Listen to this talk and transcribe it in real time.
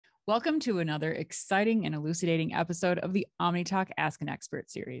Welcome to another exciting and elucidating episode of the Omni Talk Ask an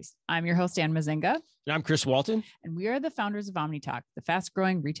Expert series. I'm your host, Ann Mezzenga. And I'm Chris Walton. And we are the founders of Omni Talk, the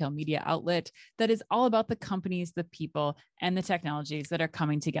fast-growing retail media outlet that is all about the companies, the people, and the technologies that are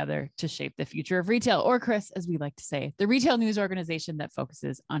coming together to shape the future of retail, or Chris, as we like to say, the retail news organization that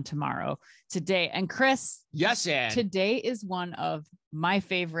focuses on tomorrow, today. And Chris, yes, Ann. Today is one of my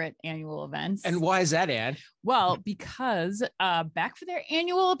favorite annual events. And why is that, Ann? Well, because back for their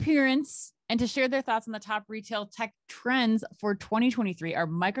annual appearance and to share their thoughts on the top retail tech trends for 2023 are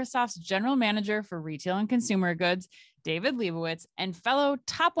Microsoft's General Manager for Retail and Consumer Goods, David Leibowitz, and fellow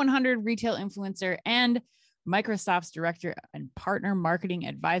top 100 retail influencer and Microsoft's Director and Partner Marketing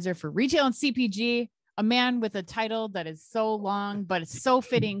Advisor for Retail and CPG, a man with a title that is so long, but it's so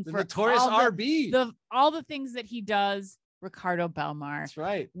fitting for notorious RB. All the things that he does. Ricardo Belmar. That's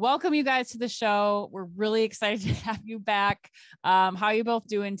right. Welcome you guys to the show. We're really excited to have you back. How are you both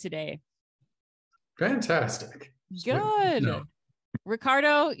doing today? Fantastic. Good. No.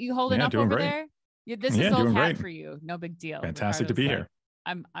 Ricardo, you holding up over great. there? This is old hat great. for you. No big deal. Fantastic to be here.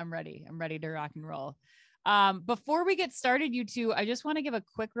 I'm ready. I'm ready to rock and roll. Before we get started, you two, I just want to give a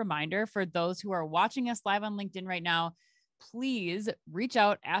quick reminder for those who are watching us live on LinkedIn right now. Please reach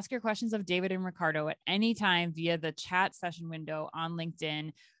out, ask your questions of David and Ricardo at any time via the chat session window on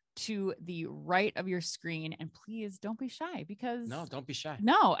LinkedIn to the right of your screen. And please don't be shy because don't be shy.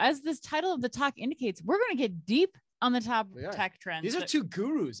 No, as this title of the talk indicates, we're going to get deep on the top tech trends. These are two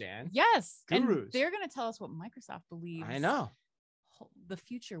gurus, Ann. Yes. Gurus. And they're going to tell us what Microsoft believes. I know. The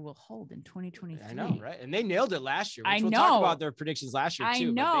future will hold in 2023. I know, right? And they nailed it last year. We'll talk about their predictions last year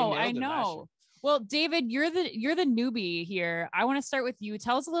too. I know. Well, David, you're the newbie here. I want to start with you.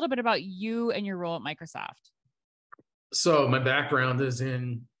 Tell us a little bit about you and your role at Microsoft. So my background is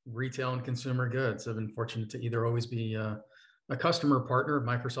in retail and consumer goods. I've been fortunate to either always be a customer partner of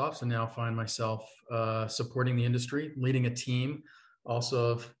Microsoft's and now find myself supporting the industry, leading a team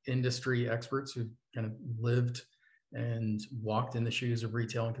also of industry experts who've kind of lived and walked in the shoes of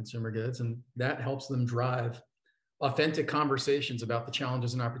retail and consumer goods. And that helps them drive authentic conversations about the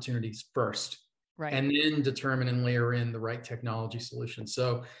challenges and opportunities first. Right. And then determine and layer in the right technology solutions.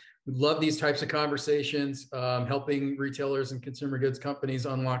 So we love these types of conversations, helping retailers and consumer goods companies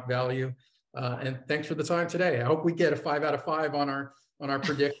unlock value. And thanks for the time today. I hope we get a 5 out of 5 on our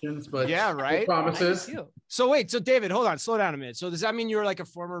predictions, but yeah, right. Promises. So David, hold on, slow down a minute. So does that mean you're like a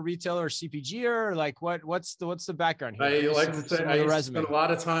former retailer or CPG or like what's the background here? I like to say I spent a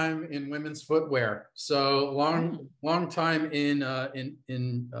lot of time in women's footwear. So long time in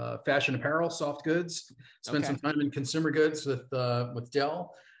fashion apparel, soft goods. Spent some time in consumer goods with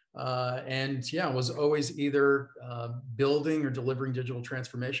Dell. And was always either building or delivering digital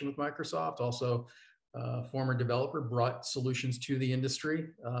transformation with Microsoft. Also, former developer, brought solutions to the industry,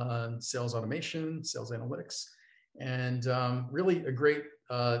 sales automation, sales analytics, and really a great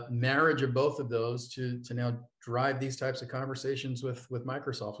marriage of both of those to now drive these types of conversations with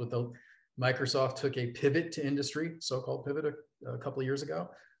Microsoft. Microsoft took a pivot to industry, so-called pivot a couple of years ago.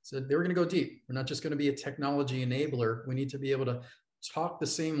 Said they were going to go deep. We're not just going to be a technology enabler. We need to be able to talk the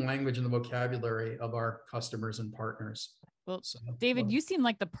same language and the vocabulary of our customers and partners. Well, David, you seem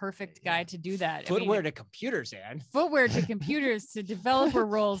like the perfect guy to do that. Footwear to computers, Ann. Footwear to computers, to developer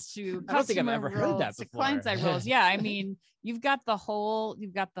roles, to I don't think I've ever heard that before. To client side roles. Yeah, I mean, you've got the whole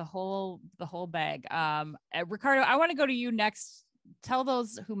bag. Ricardo, I want to go to you next. Tell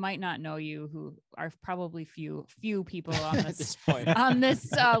those who might not know you, who are probably few people on this point on this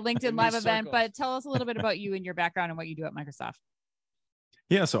LinkedIn live event, but tell us a little bit about you and your background and what you do at Microsoft.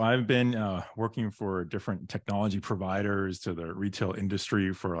 Yeah, so I've been working for different technology providers to the retail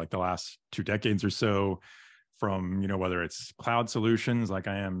industry for like the last 2 decades or so, from, whether it's cloud solutions like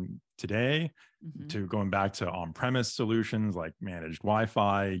I am today, to going back to on-premise solutions like managed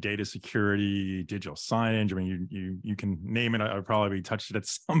Wi-Fi, data security, digital signage. I mean, you can name it. I've probably touched it at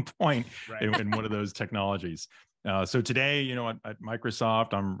some point in one of those technologies. So today, at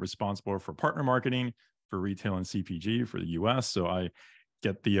Microsoft, I'm responsible for partner marketing for retail and CPG for the US. So I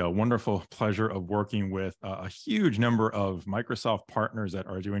get the wonderful pleasure of working with a huge number of Microsoft partners that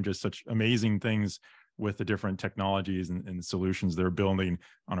are doing just such amazing things with the different technologies and solutions they're building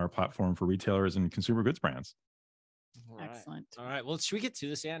on our platform for retailers and consumer goods brands. Excellent. All right. Well, should we get to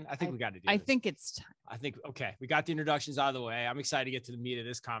this, Ann? I think we got to do this. I think it's time. Okay. We got the introductions out of the way. I'm excited to get to the meat of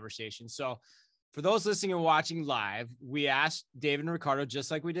this conversation. So for those listening and watching live, we asked David and Ricardo,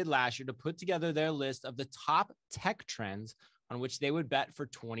 just like we did last year, to put together their list of the top tech trends on which they would bet for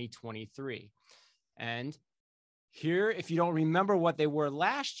 2023. And Here, if you don't remember what they were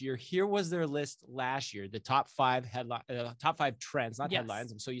last year, here was their list last year. The top 5 headline, top 5 trends, not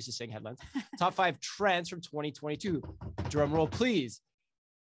headlines. I'm so used to saying headlines. Top 5 trends from 2022. Drum roll, please.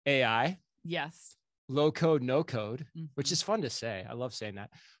 AI. Yes. Low code, no code, which is fun to say. I love saying that.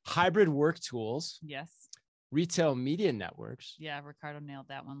 Hybrid work tools. Yes. Retail media networks. Yeah, Ricardo nailed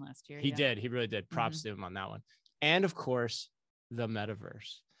that one last year. He did. He really did. Props to him on that one. And of course, the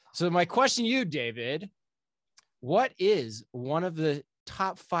metaverse. So my question to you, David, what is one of the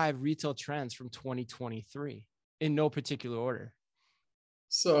top 5 retail trends from 2023 in no particular order?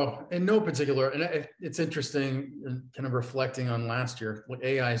 So in no particular, and it's interesting kind of reflecting on last year, what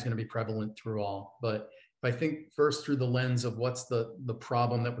AI is going to be prevalent through all, but if I think first through the lens of what's the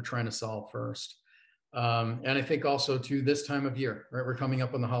problem that we're trying to solve first. And I think also to this time of year, right? We're coming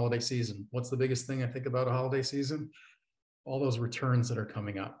up on the holiday season. What's the biggest thing I think about a holiday season? All those returns that are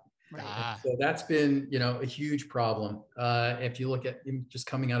coming up. Right. So that's been, a huge problem. If you look at just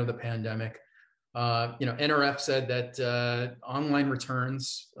coming out of the pandemic, NRF said that online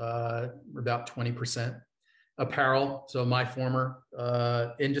returns were about 20%. Apparel, so my former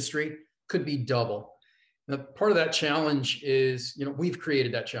industry, could be double. Now, part of that challenge is, we've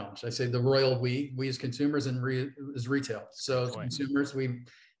created that challenge. I say the royal we as consumers and as retail. So as consumers,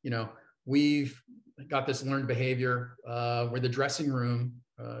 we've got this learned behavior where the dressing room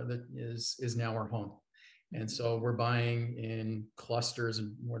that is now our home. And so we're buying in clusters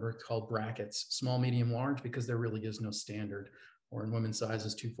and what are called brackets, small, medium, large, because there really is no standard, or in women's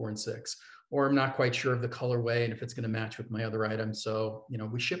sizes 2, 4, and 6, or I'm not quite sure of the colorway and if it's going to match with my other items. So,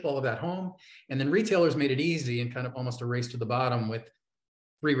 we ship all of that home, and then retailers made it easy and kind of almost a race to the bottom with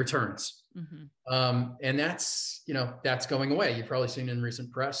free returns. And that's going away. You've probably seen in recent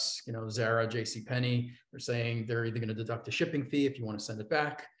press, Zara, JCPenney, they're saying they're either going to deduct a shipping fee if you want to send it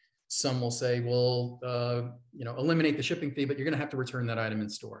back. Some will say, well, eliminate the shipping fee, but you're going to have to return that item in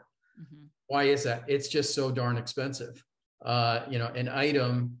store. Why is that? It's just so darn expensive. An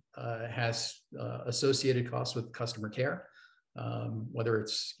item has associated costs with customer care, whether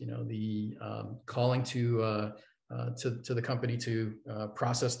it's, the calling to the company to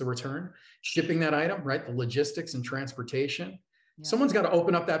process the return, shipping that item, right? The logistics and transportation. Yeah. Someone's got to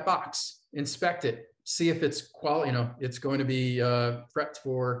open up that box, inspect it, see if it's quality, it's going to be prepped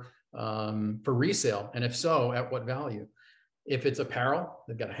for resale. And if so, at what value? If it's apparel,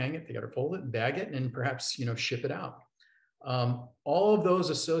 they've got to hang it, they got to fold it and bag it and perhaps, ship it out. All of those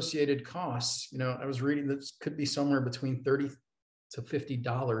associated costs, I was reading this could be somewhere between $30 to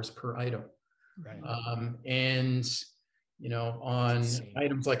 $50 per item. Right. On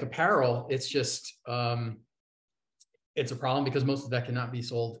items like apparel, it's just, it's a problem because most of that cannot be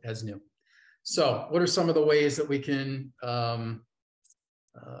sold as new. So what are some of the ways that we can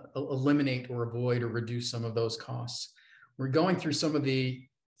eliminate or avoid or reduce some of those costs? We're going through some of the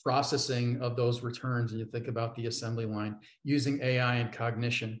processing of those returns, and you think about the assembly line using AI and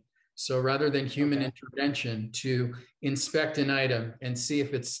cognition. So rather than human intervention to inspect an item and see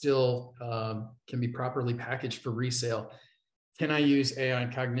if it's still can be properly packaged for resale, can I use AI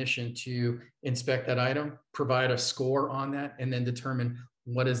and cognition to inspect that item, provide a score on that, and then determine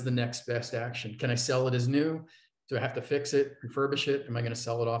what is the next best action? Can I sell it as new? Do I have to fix it, refurbish it? Am I going to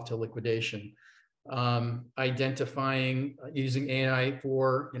sell it off to liquidation? Identifying using AI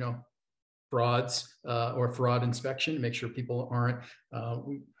for, frauds or fraud inspection to make sure people aren't,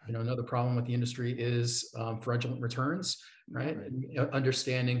 another problem with the industry is fraudulent returns, right? And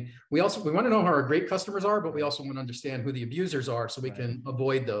understanding, we want to know who our great customers are, but we also want to understand who the abusers are so we can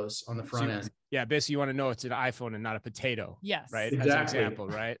avoid those on the front end. Yeah, basically you want to know it's an iPhone and not a potato. Yes. Right? Exactly. As an example,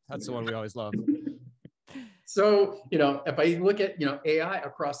 right? That's the one we always love. So, if I look at, AI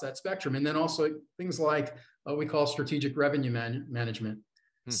across that spectrum, and then also things like what we call strategic revenue management.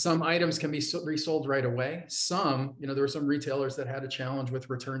 Some items can be resold right away. Some, there were some retailers that had a challenge with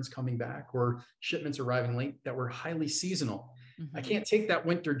returns coming back or shipments arriving late that were highly seasonal. I can't take that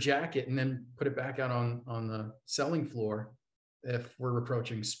winter jacket and then put it back out on the selling floor if we're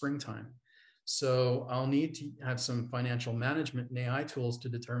approaching springtime. So I'll need to have some financial management and AI tools to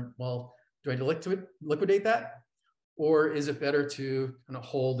determine, well, do I liquidate that? Or is it better to kind of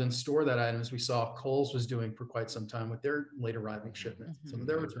hold and store that item, as we saw Kohl's was doing for quite some time with their late arriving shipments, some of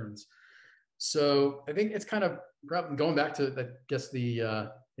their returns. So I think it's kind of going back to, I guess, the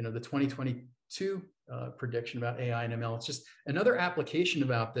 2022 prediction about AI and ML. It's just another application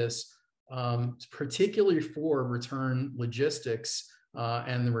about this, particularly for return logistics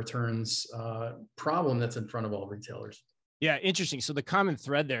and the returns problem that's in front of all retailers. Yeah, interesting. So the common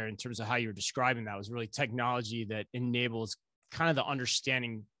thread there in terms of how you were describing that was really technology that enables kind of the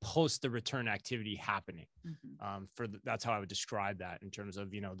understanding post the return activity happening. That's how I would describe that in terms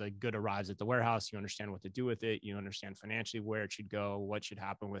of, the good arrives at the warehouse, you understand what to do with it, you understand financially where it should go, what should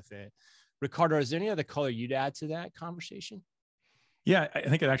happen with it. Ricardo, is there any other color you'd add to that conversation? Yeah, I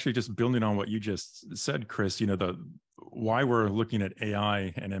think it actually, just building on what you just said, Chris, why we're looking at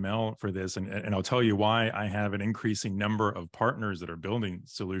AI and ML for this. And I'll tell you why I have an increasing number of partners that are building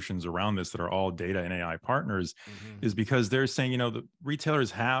solutions around this that are all data and AI partners, is because they're saying, the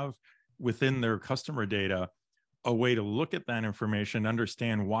retailers have within their customer data a way to look at that information,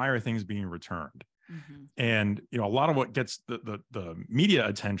 understand why are things being returned. And, a lot of what gets the media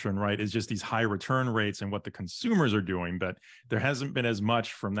attention, right, is just these high return rates and what the consumers are doing. But there hasn't been as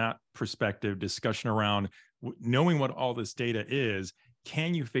much from that perspective discussion around knowing what all this data is.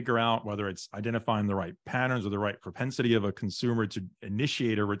 Can you figure out whether it's identifying the right patterns or the right propensity of a consumer to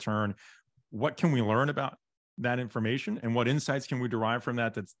initiate a return? What can we learn about that information, and what insights can we derive from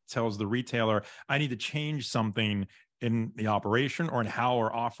that tells the retailer, I need to change something in the operation or in how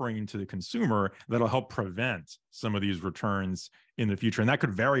we're offering to the consumer that'll help prevent some of these returns in the future. And that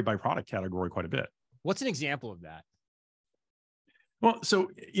could vary by product category quite a bit. What's an example of that? Well, so,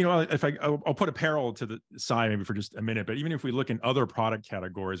 I'll put apparel to the side maybe for just a minute, but even if we look in other product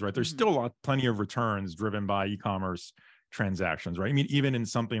categories, right, there's still plenty of returns driven by e-commerce transactions, right? I mean, even in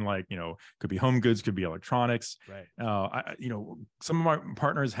something like, could be home goods, could be electronics. Right. Some of our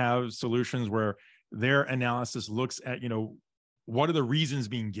partners have solutions where their analysis looks at, what are the reasons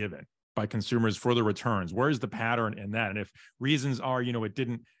being given by consumers for the returns? Where is the pattern in that? And if reasons are, it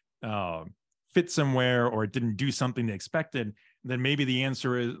didn't fit somewhere or it didn't do something they expected, then maybe the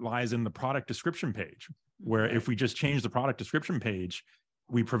answer lies in the product description page, where if we just change the product description page,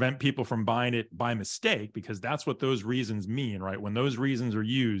 we prevent people from buying it by mistake, because that's what those reasons mean, right? When those reasons are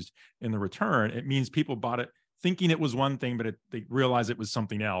used in the return, it means people bought it thinking it was one thing, but they realize it was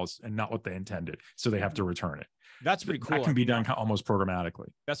something else and not what they intended. So they have to return it. That's pretty cool. That can be done almost programmatically.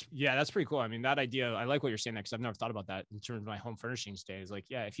 That's pretty cool. I mean, that idea, I like what you're saying, because I've never thought about that in terms of my home furnishings days. Like,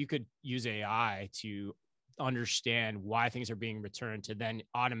 yeah, if you could use AI to understand why things are being returned, to then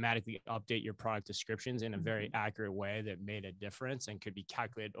automatically update your product descriptions in a very accurate way that made a difference and could be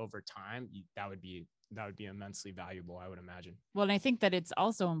calculated over time, that would be immensely valuable, I would imagine. Well, and I think that it's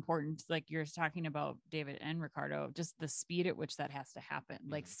also important, like you're talking about, David and Ricardo, just the speed at which that has to happen.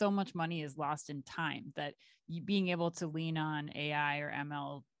 Like, so much money is lost in time that being able to lean on AI or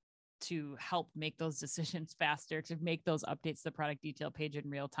ML to help make those decisions faster, to make those updates to the product detail page in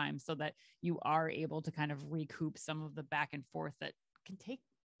real time, so that you are able to kind of recoup some of the back and forth that can take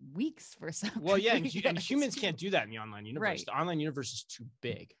weeks for some. Well, yeah, and humans can't do that in the online universe. Right. The online universe is too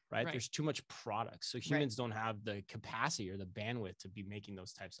big, right? Right. There's too much product. So humans don't have the capacity or the bandwidth to be making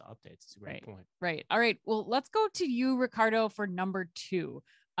those types of updates. It's a great point. Right. All right. Well, let's go to you, Ricardo, for number 2.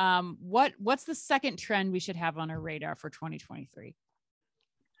 What's the second trend we should have on our radar for 2023?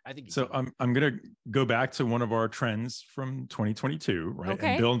 I think so. I'm going to go back to one of our trends from 2022, right,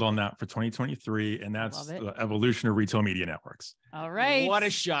 and build on that for 2023, and that's the evolution of retail media networks. All right, what a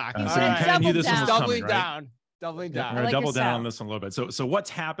shock! So doubling down. We're gonna double down on this one a little bit. So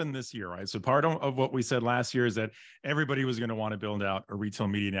what's happened this year, right? So part of what we said last year is that everybody was going to want to build out a retail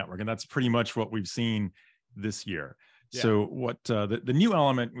media network, and that's pretty much what we've seen this year. Yeah. So what the new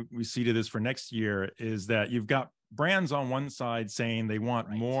element we see to this for next year is that you've got brands on one side saying they want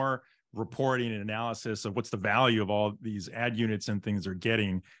more reporting and analysis of what's the value of all these ad units and things they're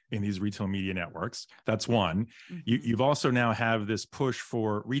getting in these retail media networks. That's one. You've also now have this push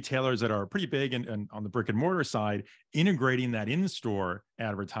for retailers that are pretty big and on the brick and mortar side, integrating that in-store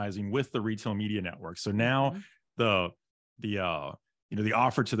advertising with the retail media network. So now the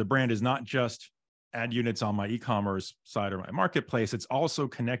offer to the brand is not just ad units on my e-commerce side or my marketplace, it's also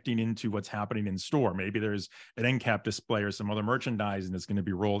connecting into what's happening in store. Maybe there's an end cap display or some other merchandising that's going to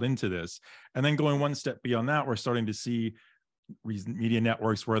be rolled into this. And then going one step beyond that, we're starting to see media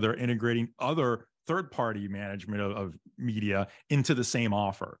networks where they're integrating other third-party management of media into the same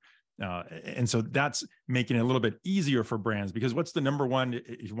offer. And so that's making it a little bit easier for brands, because what's the number one,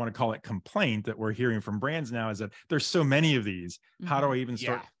 if you want to call it, complaint that we're hearing from brands now is that there's so many of these. How do I even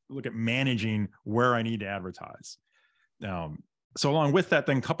start look at managing where I need to advertise? So along with that,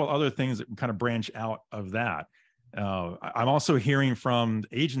 then a couple other things that kind of branch out of that. I'm also hearing from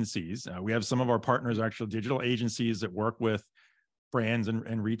agencies. We have some of our partners are actual digital agencies that work with brands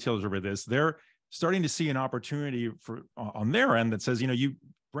and retailers over this. They're starting to see an opportunity on their end that says,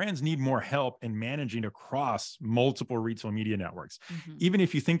 brands need more help in managing across multiple retail media networks, even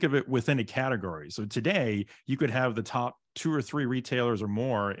if you think of it within a category. So today you could have the top 2 or 3 retailers or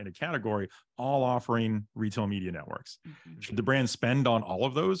more in a category, all offering retail media networks. Should the brand spend on all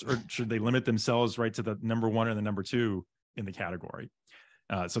of those, or should they limit themselves right to the number 1 and the number 2 in the category?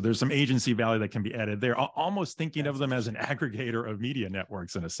 So there's some agency value that can be added there, almost thinking of them as an aggregator of media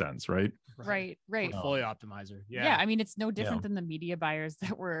networks in a sense, right? Right. Portfolio optimizer. Yeah. I mean, it's no different than the media buyers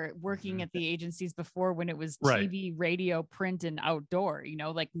that were working at the agencies before, when it was TV, radio, print, and outdoor.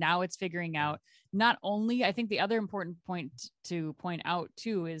 Like now it's figuring out, not only, I think the other important point to point out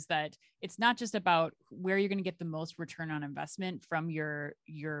too is that it's not just about where you're going to get the most return on investment from your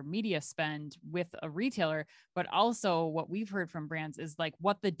media spend with a retailer, but also what we've heard from brands is like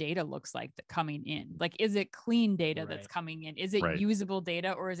what the data looks like coming in. Like, is it clean data that's coming in? Is it usable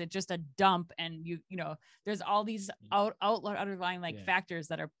data, or is it just a dump? And there's all these underlying factors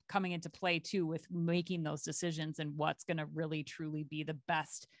that are coming into play too with making those decisions and what's going to really truly be the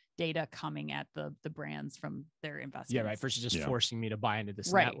best data coming at the brands from their investments. Yeah, right. Versus just forcing me to buy into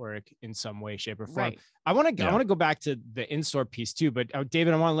this network in some way, shape, or form. Right. I want to go back to the in-store piece too, but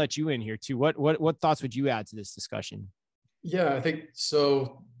David, I want to let you in here too. What thoughts would you add to this discussion? Yeah, I think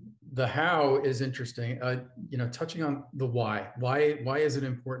so. The how is interesting. Touching on the why. Why is it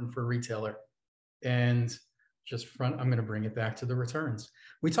important for a retailer? And I'm going to bring it back to the returns.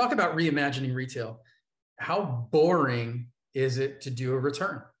 We talk about reimagining retail. How boring is it to do a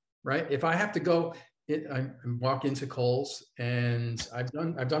return, right? If I have to go, I walk into Kohl's, and I've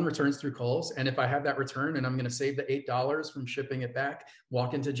done returns through Kohl's, and if I have that return and I'm going to save the $8 from shipping it back,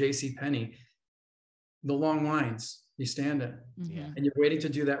 walk into JCPenney, the long lines you stand in, and you're waiting to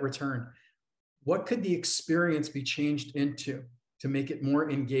do that return. What could the experience be changed into to make it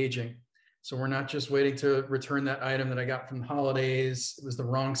more engaging? So we're not just waiting to return that item that I got from the holidays, it was the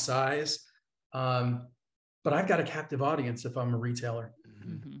wrong size. But I've got a captive audience if I'm a retailer.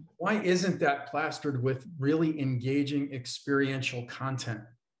 Why isn't that plastered with really engaging experiential content?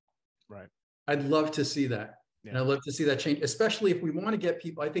 Right. I'd love to see that. And I'd love to see that change, especially if we want to get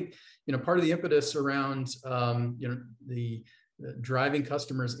people. I think, part of the impetus around, the driving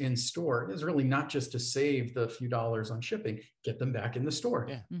customers in store is really not just to save the few dollars on shipping, get them back in the store.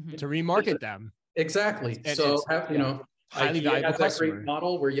 To remarket them. Exactly. Highly valuable that great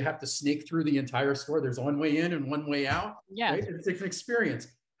model where you have to sneak through the entire store. There's one way in and one way out. Yeah. Right? It's an experience.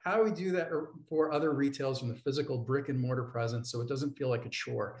 How do we do that for other retailers from the physical brick and mortar presence, so it doesn't feel like a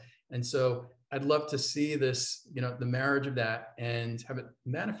chore? And so I'd love to see this, the marriage of that, and have it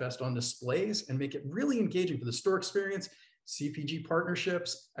manifest on displays and make it really engaging for the store experience, CPG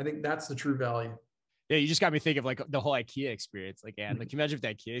partnerships. I think that's the true value. Yeah, you just got me thinking of like the whole IKEA experience. Like, can you imagine if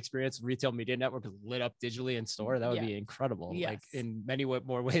that IKEA experience, retail media network, was lit up digitally in store? That would be incredible. Yes. Like in many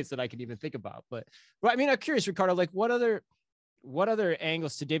more ways than I can even think about. But I mean, I'm curious, Ricardo, like what other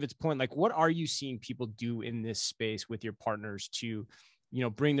angles, to David's point, like what are you seeing people do in this space with your partners to,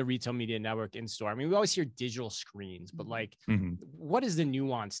 bring the retail media network in store? I mean, we always hear digital screens, but like, what is the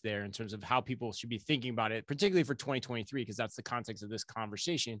nuance there in terms of how people should be thinking about it, particularly for 2023, because that's the context of this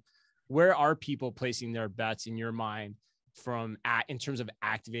conversation. Where are people placing their bets in your mind in terms of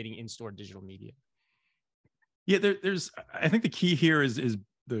activating in-store digital media? Yeah, I think the key here is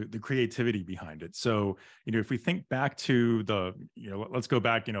the creativity behind it. So, if we think back to let's go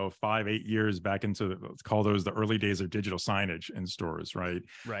back, 5-8 years back into let's call those the early days of digital signage in stores, right?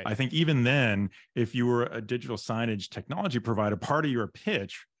 Right. I think even then, if you were a digital signage technology provider, part of your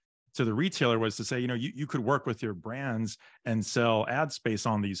pitch to the retailer was to say, you could work with your brands and sell ad space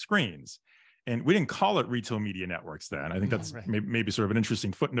on these screens. And we didn't call it retail media networks then. I think that's maybe sort of an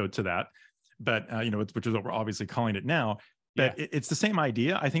interesting footnote to that, but which is what we're obviously calling it now. But it's the same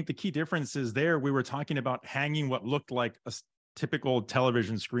idea. I think the key difference is there, we were talking about hanging what looked like a typical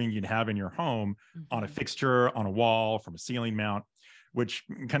television screen you'd have in your home on a fixture, on a wall, from a ceiling mount, which,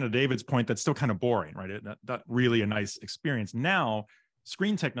 kind of David's point, that's still kind of boring, right? Not really a nice experience. Now,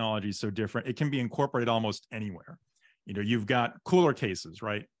 screen technology is so different. It can be incorporated almost anywhere. You've got cooler cases,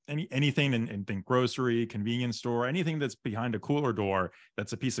 right? Anything in think grocery, convenience store, anything that's behind a cooler door,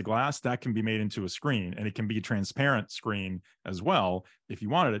 that's a piece of glass, that can be made into a screen, and it can be a transparent screen as well if you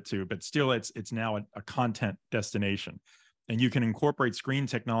wanted it to, but still it's now a content destination. And you can incorporate screen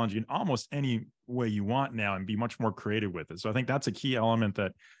technology in almost any way you want now and be much more creative with it. So I think that's a key element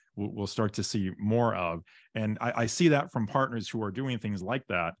that we'll start to see more of. And I see that from partners who are doing things like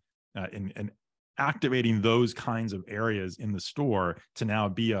that and activating those kinds of areas in the store to now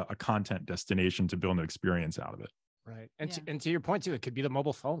be a content destination to build an experience out of it. Right. And to your point too, it could be the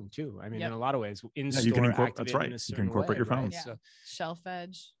mobile phone too. I mean, in a lot of ways, you can incorporate, that's right. You can incorporate your phone. Right? Yeah. So, shelf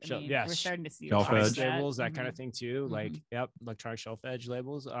edge. We're starting to see shelf edge labels, that kind of thing too. Like, electronic shelf edge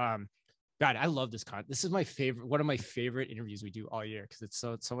labels. God, I love this This is my favorite, one of my favorite interviews we do all year because it's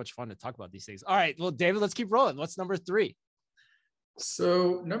so much fun to talk about these things. All right, well, David, let's keep rolling. What's number 3?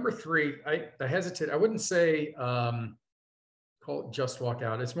 So number 3, I hesitate. I wouldn't say call it just walk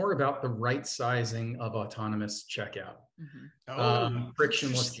out. It's more about the right sizing of autonomous checkout.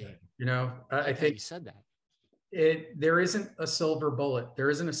 Frictionless. You know, I think you said that. There isn't a silver bullet.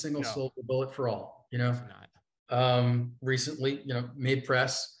 There isn't a single silver bullet for all. You know, recently, you know, Made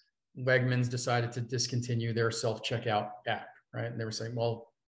Press, Wegmans decided to discontinue their self-checkout app, right? And they were saying,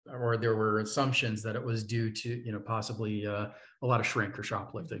 well, or there were assumptions that it was due to, you know, possibly a lot of shrink or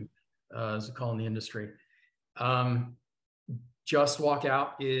shoplifting, as we call in the industry. Just walk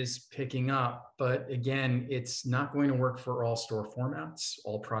out is picking up, but again, it's not going to work for all store formats,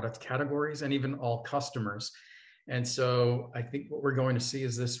 all product categories, and even all customers. And so I think what we're going to see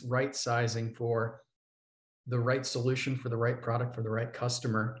is this right sizing for the right solution for the right product for the right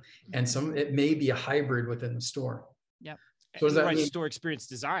customer. And it may be a hybrid within the store. Yep. So does that mean store experience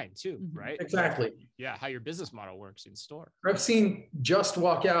design too, right? Exactly. Yeah. How your business model works in store. I've seen just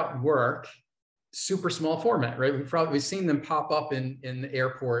walk out work, super small format, right? We've seen them pop up in the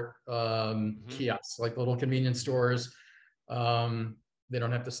airport kiosks, like little convenience stores. They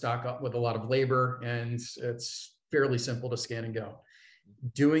don't have to stock up with a lot of labor, and it's fairly simple to scan and go.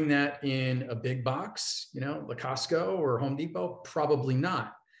 Doing that in a big box, you know, the Costco or Home Depot, probably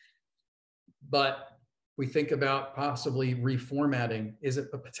not. But we think about possibly reformatting. Is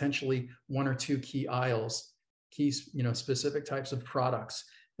it potentially 1 or 2 key aisles, keys, you know, specific types of products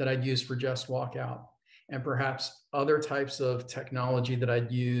that I'd use for just walk out, and perhaps other types of technology that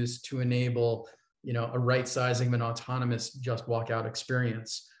I'd use to enable, you know, a right sizing of an autonomous just walk out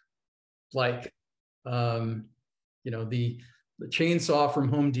experience, like, you know, the chainsaw from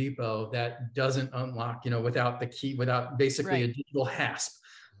Home Depot that doesn't unlock, you know, without the key, without basically a digital hasp.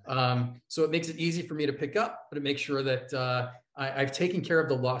 So it makes it easy for me to pick up, but it makes sure that I've taken care of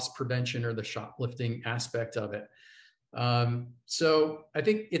the loss prevention or the shoplifting aspect of it. So I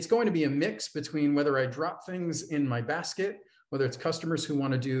think it's going to be a mix between whether I drop things in my basket, whether it's customers who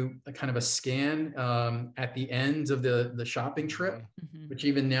want to do a kind of a scan at the end of the shopping trip, which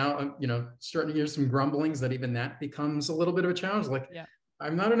even now, you know, starting to hear some grumblings that even that becomes a little bit of a challenge. Like,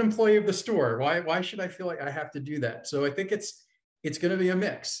 I'm not an employee of the store. Why should I feel like I have to do that? So I think it's going to be a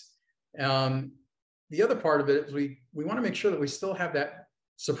mix. The other part of it is we want to make sure that we still have that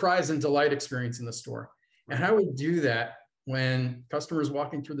surprise and delight experience in the store. And how we do that when customers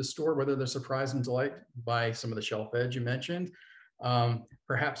walking through the store, whether they're surprised and delighted by some of the shelf edge you mentioned,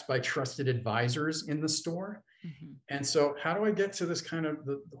 perhaps by trusted advisors in the store. And so how do I get to this kind of,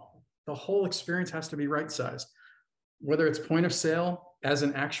 the whole experience has to be right sized, whether it's point of sale as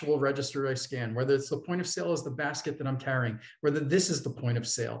an actual register I scan, whether it's the point of sale as the basket that I'm carrying, whether this is the point of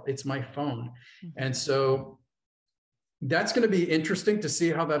sale, it's my phone. And so that's going to be interesting to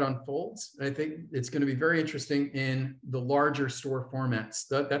see how that unfolds. I think it's going to be very interesting in the larger store formats.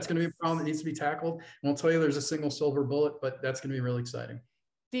 That's going to be a problem that needs to be tackled. I won't tell you there's a single silver bullet, but that's going to be really exciting.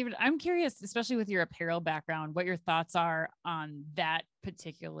 David, I'm curious, especially with your apparel background, what your thoughts are on that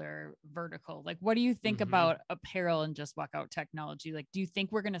particular vertical. Like, what do you think about apparel and just walk out technology? Like, do you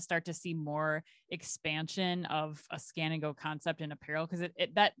think we're going to start to see more expansion of a scan and go concept in apparel? Because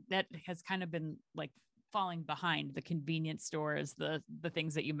that has kind of been like falling behind the convenience stores, the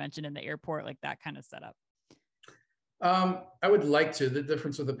things that you mentioned in the airport, like that kind of setup. I would like to. The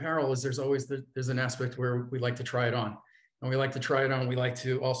difference with apparel is there's an aspect where we like to try it on. And we like to try it on. We like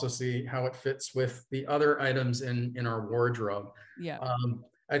to also see how it fits with the other items in our wardrobe. Yeah.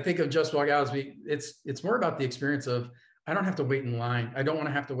 I think of just walk out as it's more about the experience of, I don't have to wait in line. I don't want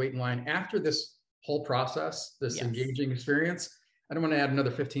to have to wait in line after this whole process, this engaging experience. I don't want to add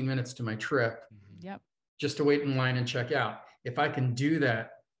another 15 minutes to my trip. Just to wait in line and check out. If I can do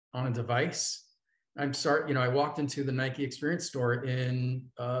that on a device, I walked into the Nike Experience store in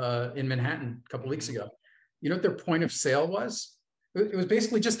Manhattan a couple of weeks ago. You know what their point of sale was? It was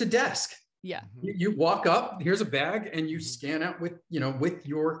basically just a desk. Yeah. You walk up, here's a bag, and you scan out with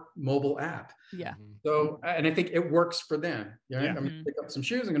your mobile app. Yeah. So, and I think it works for them. You know, I'm going to pick up some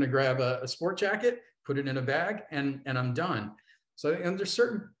shoes. I'm going to grab a sport jacket, put it in a bag, and I'm done. So, and there's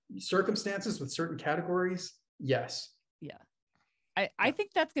certain circumstances with certain categories. Yes. Yeah. I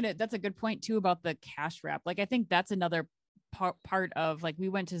think that's a good point too about the cash wrap. Like, I think that's another part of, like, we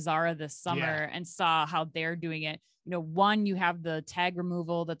went to Zara this summer and saw how they're doing it. one, you have the tag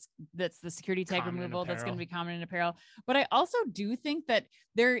removal, that's the security tag Common in removal that's going to apparel. be common in apparel. But I also do think that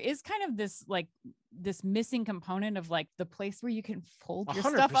there is kind of this missing component of like the place where you can fold your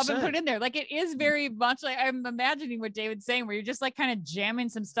stuff up and put it in there. Like it is very much like I'm imagining what David's saying, where you're just like kind of jamming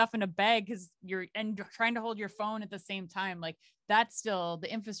some stuff in a bag because you're trying to hold your phone at the same time. Like that's still the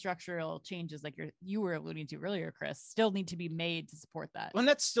infrastructural changes, like you were alluding to earlier, Chris, still need to be made to support that. Well, and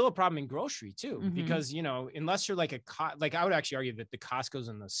that's still a problem in grocery too, Mhm. because unless you're like I would actually argue that the Costco's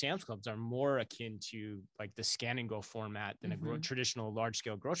and the Sam's Clubs are more akin to like the scan and go format than a traditional large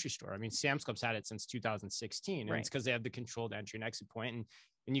scale grocery store. I mean, Sam's Club's had it since 2016, and it's because they have the controlled entry and exit point,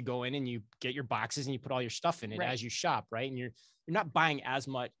 and you go in and you get your boxes and you put all your stuff in it as you shop, right? And you're not buying as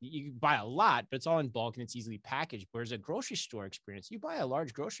much. You buy a lot, but it's all in bulk and it's easily packaged. Whereas a grocery store experience, you buy a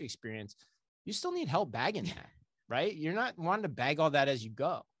large grocery experience, you still need help bagging that, right? You're not wanting to bag all that as you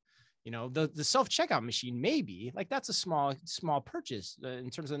go. The self-checkout machine, maybe like that's a small purchase in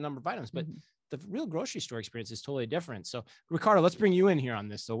terms of the number of items, but the real grocery store experience is totally different. So Ricardo, let's bring you in here on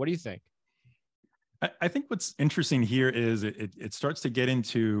this. So what do you think? I think what's interesting here is it starts to get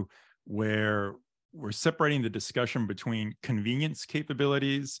into where we're separating the discussion between convenience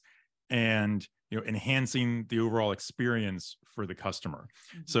capabilities and enhancing the overall experience for the customer.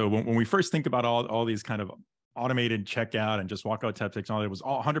 So when we first think about all these kind of automated checkout and just walkout type technology, it was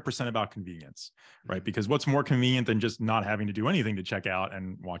all 100% about convenience, right? Because what's more convenient than just not having to do anything to check out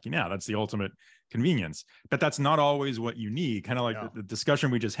and walking out? That's the ultimate convenience. But that's not always what you need. Kind of like the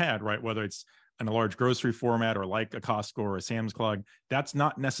discussion we just had, right? Whether it's in a large grocery format or like a Costco or a Sam's Club, that's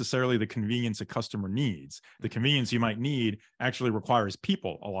not necessarily the convenience a customer needs. The convenience you might need actually requires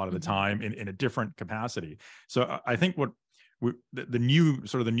people a lot of the time in a different capacity. So I think the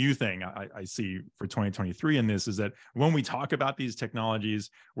new thing I see for 2023 in this is that when we talk about these technologies,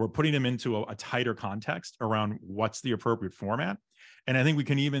 we're putting them into a tighter context around what's the appropriate format. And I think we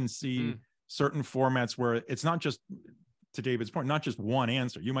can even see certain formats where it's not just, to David's point, not just one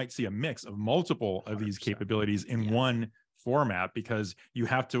answer. You might see a mix of multiple of these capabilities in one format because you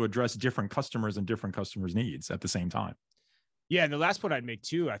have to address different customers and different customers' needs at the same time. Yeah, and the last point I'd make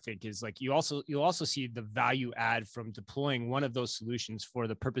too, I think, is like you'll also see the value add from deploying one of those solutions for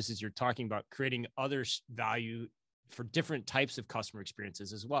the purposes you're talking about, creating other value for different types of customer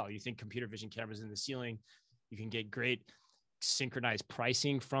experiences as well. You think computer vision cameras in the ceiling, you can get great synchronized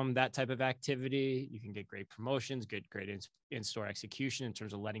pricing from that type of activity. You can get great promotions, great in-store execution in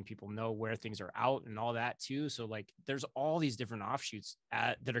terms of letting people know where things are out and all that too. So like there's all these different offshoots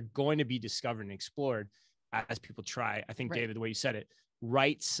that are going to be discovered and explored as people try. I think, David, the way you said it,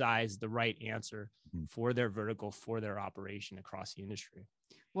 right size the right answer for their vertical, for their operation across the industry.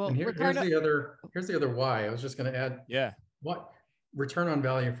 Well, here's the other why. I was just going to add, what return on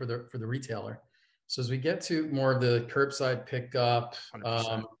value for the retailer. So as we get to more of the curbside pickup,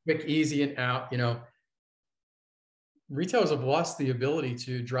 quick, easy and out, retailers have lost the ability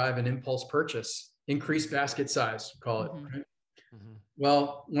to drive an impulse purchase, increase basket size, call it. Right?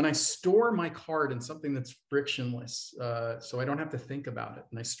 Well, when I store my card in something that's frictionless, so I don't have to think about it,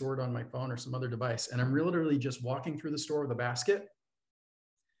 and I store it on my phone or some other device, and I'm literally just walking through the store with a basket,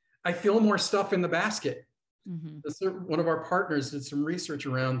 I feel more stuff in the basket. One of our partners did some research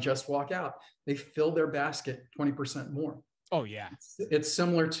around Just Walk Out. They filled their basket 20% more. Oh, yeah. It's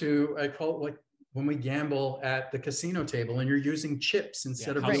similar to, I call it like when we gamble at the casino table and you're using chips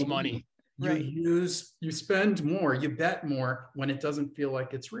instead of real money. You spend more, you bet more when it doesn't feel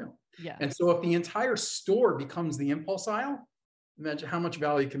like it's real. Yeah. And so if the entire store becomes the impulse aisle, imagine how much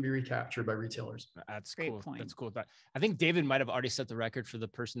value can be recaptured by retailers. That's great cool. Point. That's cool. I think David might have already set the record for the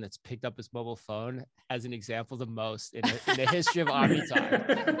person that's picked up his mobile phone as an example the most in the history of Omni time.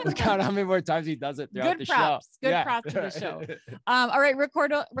 Let's count how many more times he does it throughout the show. Good props to the show. All right,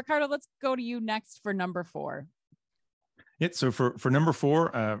 Ricardo, let's go to you next for number 4. Yeah, so for number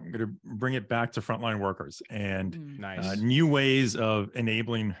 4, I'm going to bring it back to frontline workers and new ways of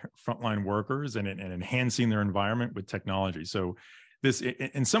enabling frontline workers and enhancing their environment with technology. So this,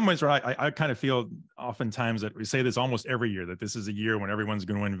 in some ways, right, I kind of feel oftentimes that we say this almost every year, that this is a year when everyone's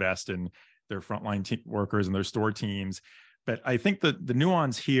going to invest in their frontline workers and their store teams. But I think the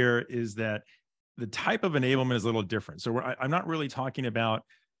nuance here is that the type of enablement is a little different. So I'm not really talking about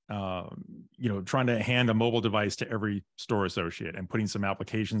trying to hand a mobile device to every store associate and putting some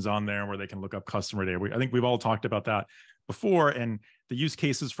applications on there where they can look up customer data. I think we've all talked about that before, and the use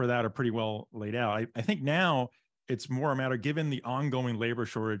cases for that are pretty well laid out. I think now it's more a matter, given the ongoing labor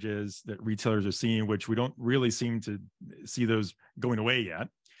shortages that retailers are seeing, which we don't really seem to see those going away yet.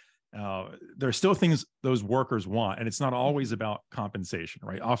 There are still things those workers want, and it's not always about compensation,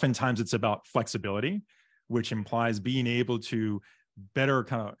 right? Oftentimes it's about flexibility. which implies being able to better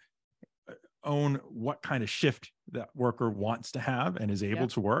kind of own what kind of shift that worker wants to have and is able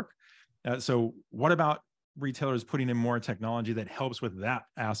to work. So what about retailers putting in more technology that helps with that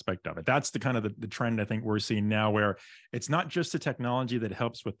aspect of it? That's the kind of the trend I think we're seeing now, where it's not just the technology that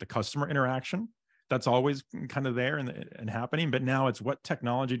helps with the customer interaction. That's always kind of there and happening, but now it's what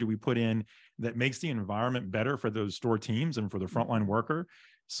technology do we put in that makes the environment better for those store teams and for the frontline worker.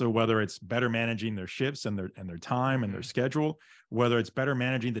 So whether it's better managing their shifts and their time and their schedule, whether it's better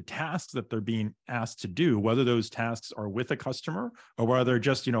managing the tasks that they're being asked to do, whether those tasks are with a customer or whether they're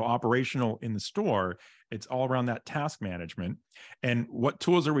just, operational in the store, it's all around that task management. And what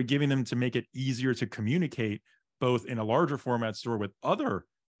tools are we giving them to make it easier to communicate both in a larger format store with other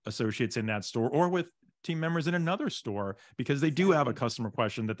associates in that store or with team members in another store, because they do have a customer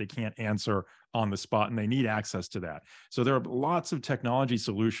question that they can't answer on the spot and they need access to that. So there are lots of technology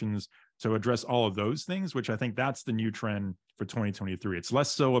solutions to address all of those things, which I think that's the new trend for 2023. It's less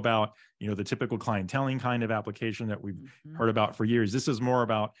so about, the typical clienteling kind of application that we've heard about for years. This is more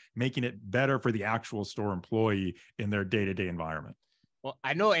about making it better for the actual store employee in their day-to-day environment. Well,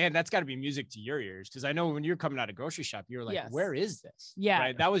 I know, and that's got to be music to your ears, because I know when you're coming out of grocery shop, you're like, where is this? Yeah.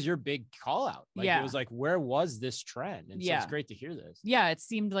 Right? That was your big call out. It was like, where was this trend? And so it's great to hear this. Yeah. It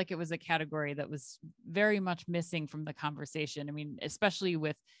seemed like it was a category that was very much missing from the conversation. I mean, especially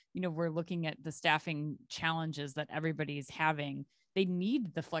with, we're looking at the staffing challenges that everybody's having. They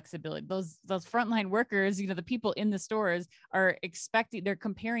need the flexibility. Those frontline workers, the people in the stores are they're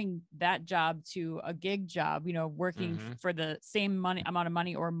comparing that job to a gig job, working for the same amount of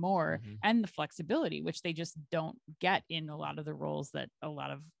money or more, and the flexibility, which they just don't get in a lot of the roles that a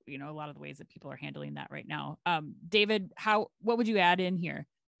lot of the ways that people are handling that right now. David, what would you add in here?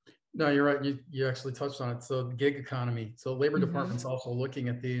 No, you're right. You actually touched on it. So the gig economy. So Labor Department's also looking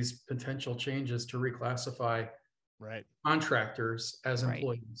at these potential changes to reclassify contractors as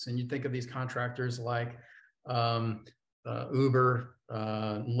employees. And you think of these contractors like Uber,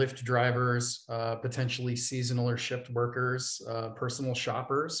 Lyft drivers, potentially seasonal or shift workers, personal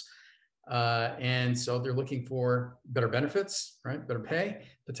shoppers. And so they're looking for better benefits, right? Better pay.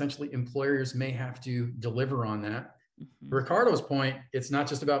 Potentially employers may have to deliver on that. Ricardo's point, it's not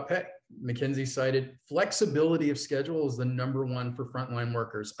just about pay. McKinsey cited flexibility of schedule is the number one for frontline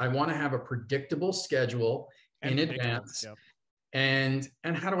workers. I want to have a predictable schedule in advance. And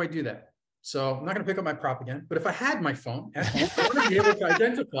how do I do that? So I'm not going to pick up my prop again, but if I had my phone at home, I want to be able to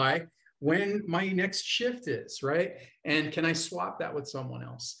identify when my next shift is, right? And can I swap that with someone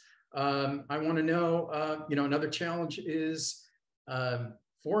else? I want to know, another challenge is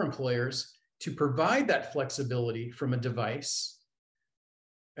for employers to provide that flexibility from a device.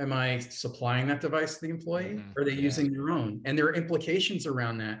 Am I supplying that device to the employee? Or are they using their own? And there are implications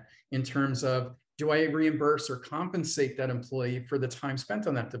around that in terms of, do I reimburse or compensate that employee for the time spent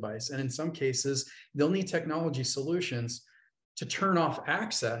on that device? And in some cases, they'll need technology solutions to turn off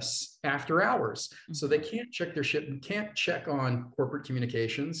access after hours. So they can't check their shipment, can't check on corporate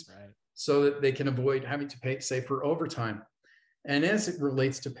communications, so that they can avoid having to pay, say, for overtime. And as it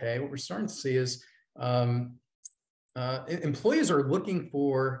relates to pay, what we're starting to see is employees are looking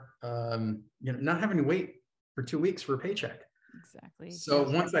for, not having to wait for 2 weeks for a paycheck. Exactly. So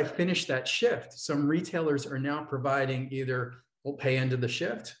once I finish that shift, some retailers are now providing either we'll pay into the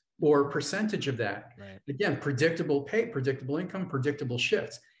shift or percentage of that. Again, predictable pay, predictable income, predictable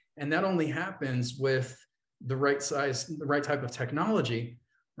shifts. And that only happens with the right type of technology,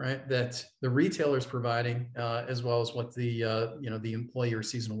 right, that the retailer is providing, as well as what the the employee or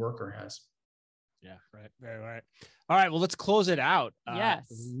seasonal worker has. Yeah, right. Very right. All right. Well, let's close it out. Yes.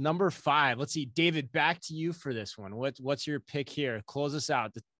 Number 5. Let's see, David, back to you for this one. What's your pick here? Close us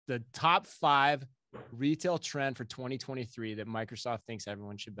out. The top 5 retail trend for 2023 that Microsoft thinks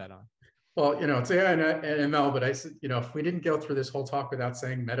everyone should bet on. Well, it's AI and ML, but I said, if we didn't go through this whole talk without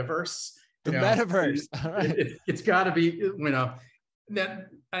saying metaverse, metaverse, all right. It's got to be, that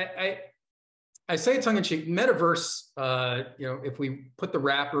I say it tongue in cheek, metaverse, if we put the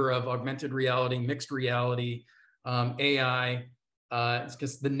wrapper of augmented reality, mixed reality, AI, it's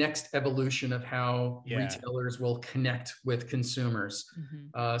just the next evolution of how retailers will connect with consumers.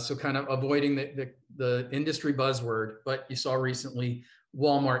 So kind of avoiding the industry buzzword, but you saw recently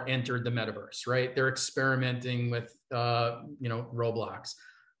Walmart entered the metaverse, right? They're experimenting with, Roblox.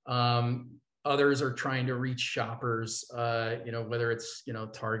 Others are trying to reach shoppers, whether it's,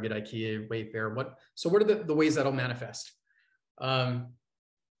 Target, IKEA, Wayfair. So what are the ways that'll manifest?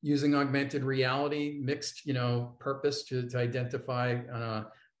 Using augmented reality, mixed, purpose to identify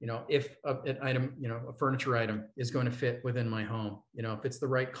if an item, a furniture item is going to fit within my home, if it's the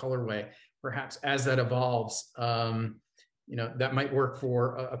right colorway, perhaps as that evolves, that might work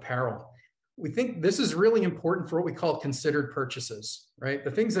for apparel. We think this is really important for what we call considered purchases, right?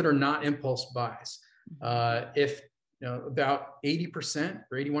 The things that are not impulse buys. If about 80%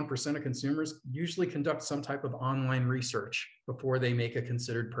 or 81% of consumers usually conduct some type of online research before they make a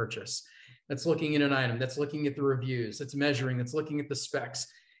considered purchase. That's looking at an item, that's looking at the reviews, that's measuring, that's looking at the specs.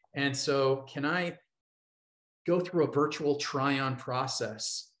 And so can I go through a virtual try-on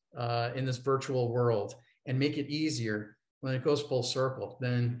process in this virtual world and make it easier? When it goes full circle,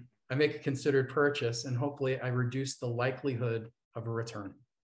 then I make a considered purchase and hopefully I reduce the likelihood of a return.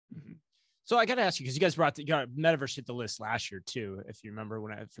 Mm-hmm. So I got to ask you, because you guys metaverse hit the list last year too. If you remember,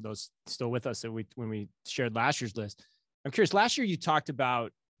 for those still with us, when we shared last year's list, I'm curious. Last year you talked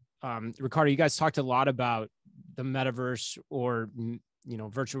about, Ricardo, you guys talked a lot about the metaverse or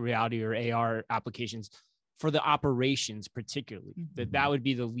virtual reality or AR applications for the operations, particularly. That would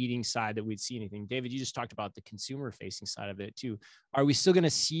be the leading side that we'd see anything. David, you just talked about the consumer facing side of it too. Are we still going to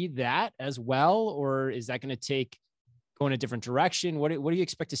see that as well, or is that going to go in a different direction? What do you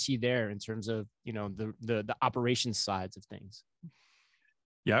expect to see there in terms of the operations sides of things?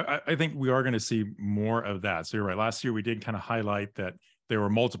 Yeah, I think we are going to see more of that. So you're right. Last year we did kind of highlight that there were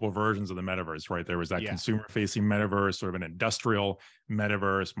multiple versions of the metaverse, right? There was that consumer-facing metaverse, sort of an industrial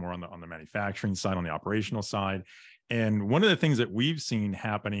metaverse, more on the manufacturing side, on the operational side. And one of the things that we've seen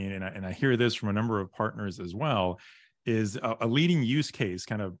happening, and I hear this from a number of partners as well, is a leading use case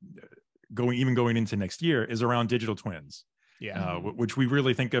kind of going into next year is around digital twins. Which we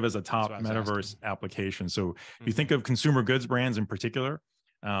really think of as a top metaverse application. So if you think of consumer goods brands in particular,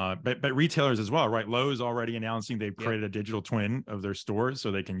 but retailers as well, right? Lowe's already announcing they've created a digital twin of their stores,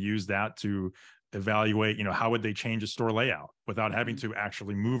 so they can use that to evaluate, how would they change a store layout without having to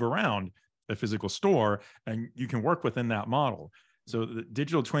actually move around the physical store, and you can work within that model. So the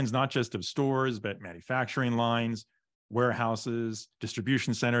digital twins, not just of stores, but manufacturing lines, warehouses,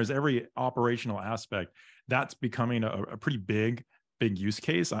 distribution centers, every operational aspect, that's becoming a pretty big use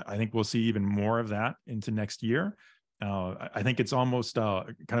case. I think we'll see even more of that into next year. I think it's almost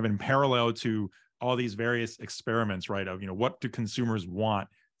kind of in parallel to all these various experiments, right? Of, what do consumers want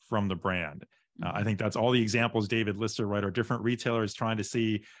from the brand? I think that's all the examples David listed, right? Are different retailers trying to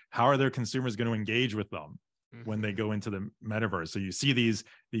see how are their consumers going to engage with them when they go into the metaverse. So you see these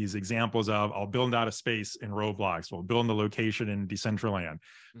examples of, I'll build out a space in Roblox, we'll build a location in Decentraland.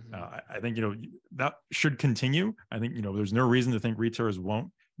 I think, that should continue. I think, there's no reason to think retailers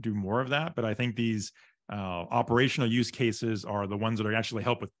won't do more of that, but I think these operational use cases are the ones that are actually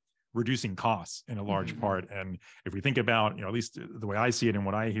help with reducing costs in a large part. And if we think about, at least the way I see it and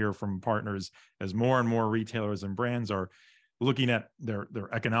what I hear from partners, as more and more retailers and brands are looking at their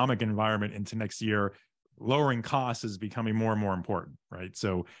economic environment into next year, lowering costs is becoming more and more important, right?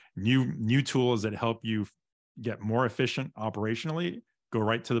 So new tools that help you get more efficient operationally go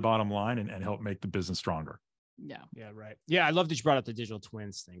right to the bottom line and help make the business stronger. Yeah, right. Yeah, I love that you brought up the digital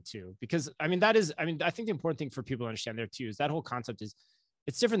twins thing too, because I think the important thing for people to understand there too is that whole concept is,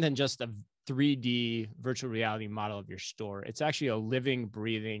 it's different than just a 3D virtual reality model of your store. It's actually a living,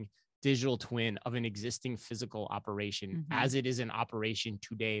 breathing digital twin of an existing physical operation as it is in operation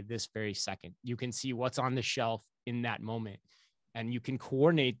today, this very second. You can see what's on the shelf in that moment, and you can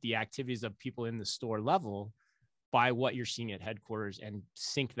coordinate the activities of people in the store level by what you're seeing at headquarters and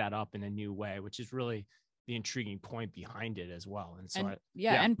sync that up in a new way, which is really the intriguing point behind it as well. And so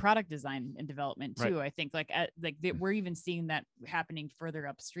and product design and development too. Right. I think we're even seeing that happening further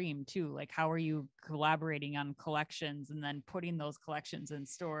upstream too. Like, how are you collaborating on collections and then putting those collections in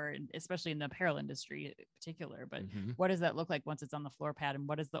store, especially in the apparel industry in particular, but what does that look like once it's on the floor pad, and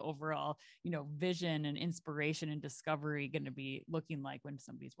what is the overall, vision and inspiration and discovery going to be looking like when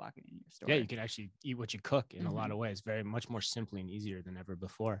somebody's walking in your store? Yeah, you can actually eat what you cook in a lot of ways, very much more simply and easier than ever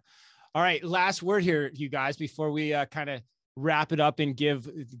before. All right, last word here, you guys, before we kind of wrap it up and give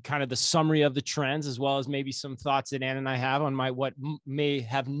kind of the summary of the trends, as well as maybe some thoughts that Ann and I have on what may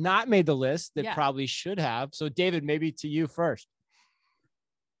have not made the list that probably should have. So David, maybe to you first.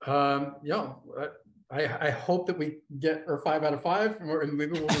 I hope that we get our 5 out of 5, and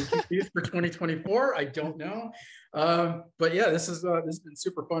maybe we'll keep these for 2024. I don't know. But yeah, this has been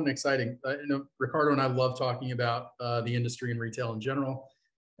super fun and exciting. Ricardo and I love talking about the industry and retail in general.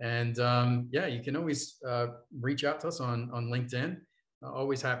 And you can always reach out to us on LinkedIn.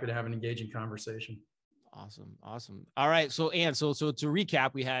 Always happy to have an engaging conversation. Awesome. All right. So Ann, so to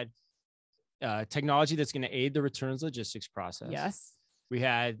recap, we had technology that's going to aid the returns logistics process. Yes. We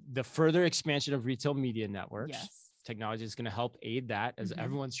had the further expansion of retail media networks. Yes. technology is going to help aid that as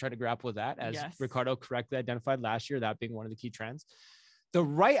everyone's trying to grapple with that, as Ricardo correctly identified last year, that being one of the key trends.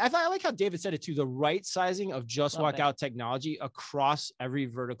 I like how David said it too, the right sizing of just walk out technology across every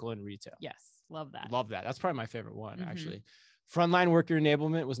vertical in retail. Yes. Love that. Love that. That's probably my favorite one, actually. Frontline worker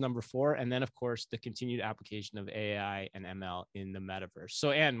enablement was number 4. And then, of course, the continued application of AI and ML in the metaverse.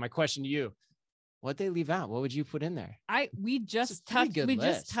 So, Anne, my question to you, what'd they leave out? What would you put in there? We just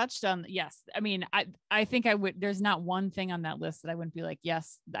touched on, yes. I mean, I think I would, there's not one thing on that list that I wouldn't be like,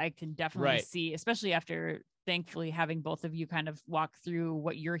 yes, I can definitely see, especially after thankfully having both of you kind of walk through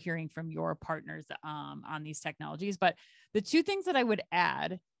what you're hearing from your partners on these technologies. But the 2 things that I would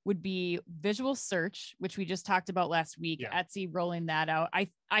add would be visual search, which we just talked about last week, Etsy rolling that out.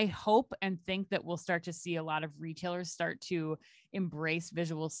 I hope and think that we'll start to see a lot of retailers start to embrace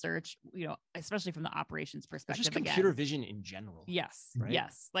visual search, especially from the operations perspective. Just computer vision in general. Yes. Right?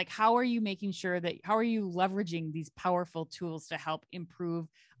 Yes. Like, how are you making sure how are you leveraging these powerful tools to help improve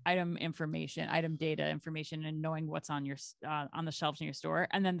item data information, and knowing what's on your, on the shelves in your store?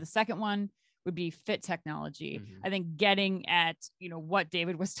 And then the second one would be fit technology. I think getting at, what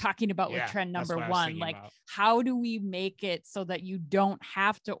David was talking about with trend number 1, like how do we make it so that you don't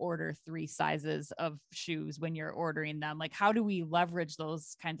have to order 3 sizes of shoes when you're ordering them? Like, how do we leverage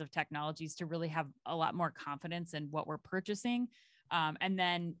those kinds of technologies to really have a lot more confidence in what we're purchasing? And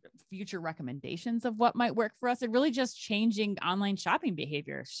then future recommendations of what might work for us, and really just changing online shopping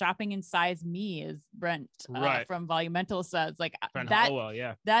behavior. Shopping in size me, as Brent from Volumental says, like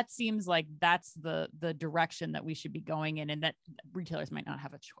that seems like that's the direction that we should be going in, and that retailers might not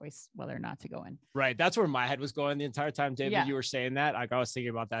have a choice whether or not to go in. Right. That's where my head was going the entire time, David. You were saying that. Like, I was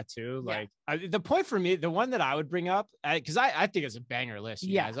thinking about that too. Like the point for me, the one that I would bring up, because I think it's a banger list.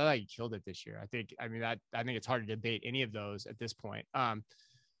 Guys. I thought you killed it this year. I think it's hard to debate any of those at this point.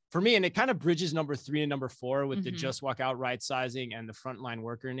 For me, and it kind of bridges number 3 and number 4 with the just walk out right sizing and the frontline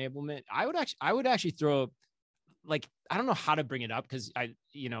worker enablement. I would actually throw, like, I don't know how to bring it up because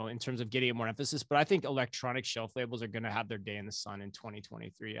in terms of getting more emphasis, but I think electronic shelf labels are going to have their day in the sun in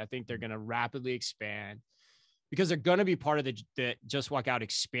 2023. I think they're going to rapidly expand because they're going to be part of the just walk out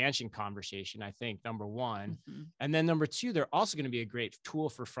expansion conversation, I think, number 1. And then number 2, they're also going to be a great tool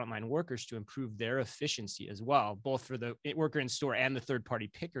for frontline workers to improve their efficiency as well, both for the worker in store and the third-party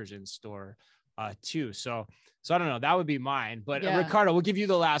pickers in store too. So I don't know, that would be mine, but Ricardo, we'll give you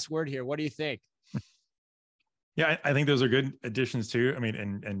the last word here. What do you think? Yeah, I think those are good additions too. I mean,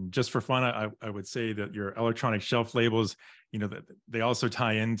 and just for fun, I would say that your electronic shelf labels, that they also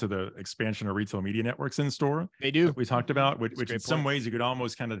tie into the expansion of retail media networks in store. They do. We talked about, which in some ways you could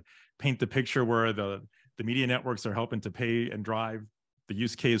almost kind of paint the picture where the media networks are helping to pay and drive the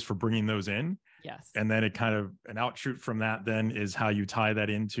use case for bringing those in. Yes. And then it kind of an outshoot from that then is how you tie that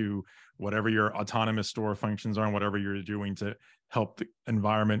into whatever your autonomous store functions are and whatever you're doing to help the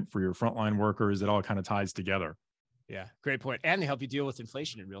environment for your frontline workers. It all kind of ties together. Yeah, great point. And they help you deal with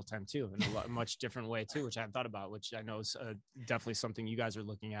inflation in real time too, in a much different way too, which I hadn't thought about, which I know is definitely something you guys are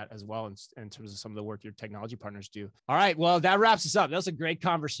looking at as well in terms of some of the work your technology partners do. All right, well, that wraps us up. That was a great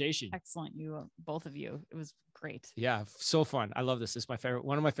conversation. Excellent, both of you. It was great. Yeah, so fun. I love this. It's my favorite,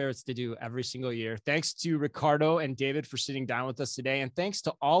 one of my favorites to do every single year. Thanks to Ricardo and David for sitting down with us today, and thanks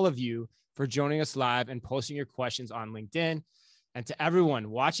to all of you for joining us live and posting your questions on LinkedIn. And to everyone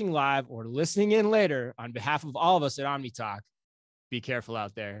watching live or listening in later, on behalf of all of us at Omni Talk, be careful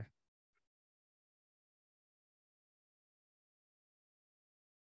out there.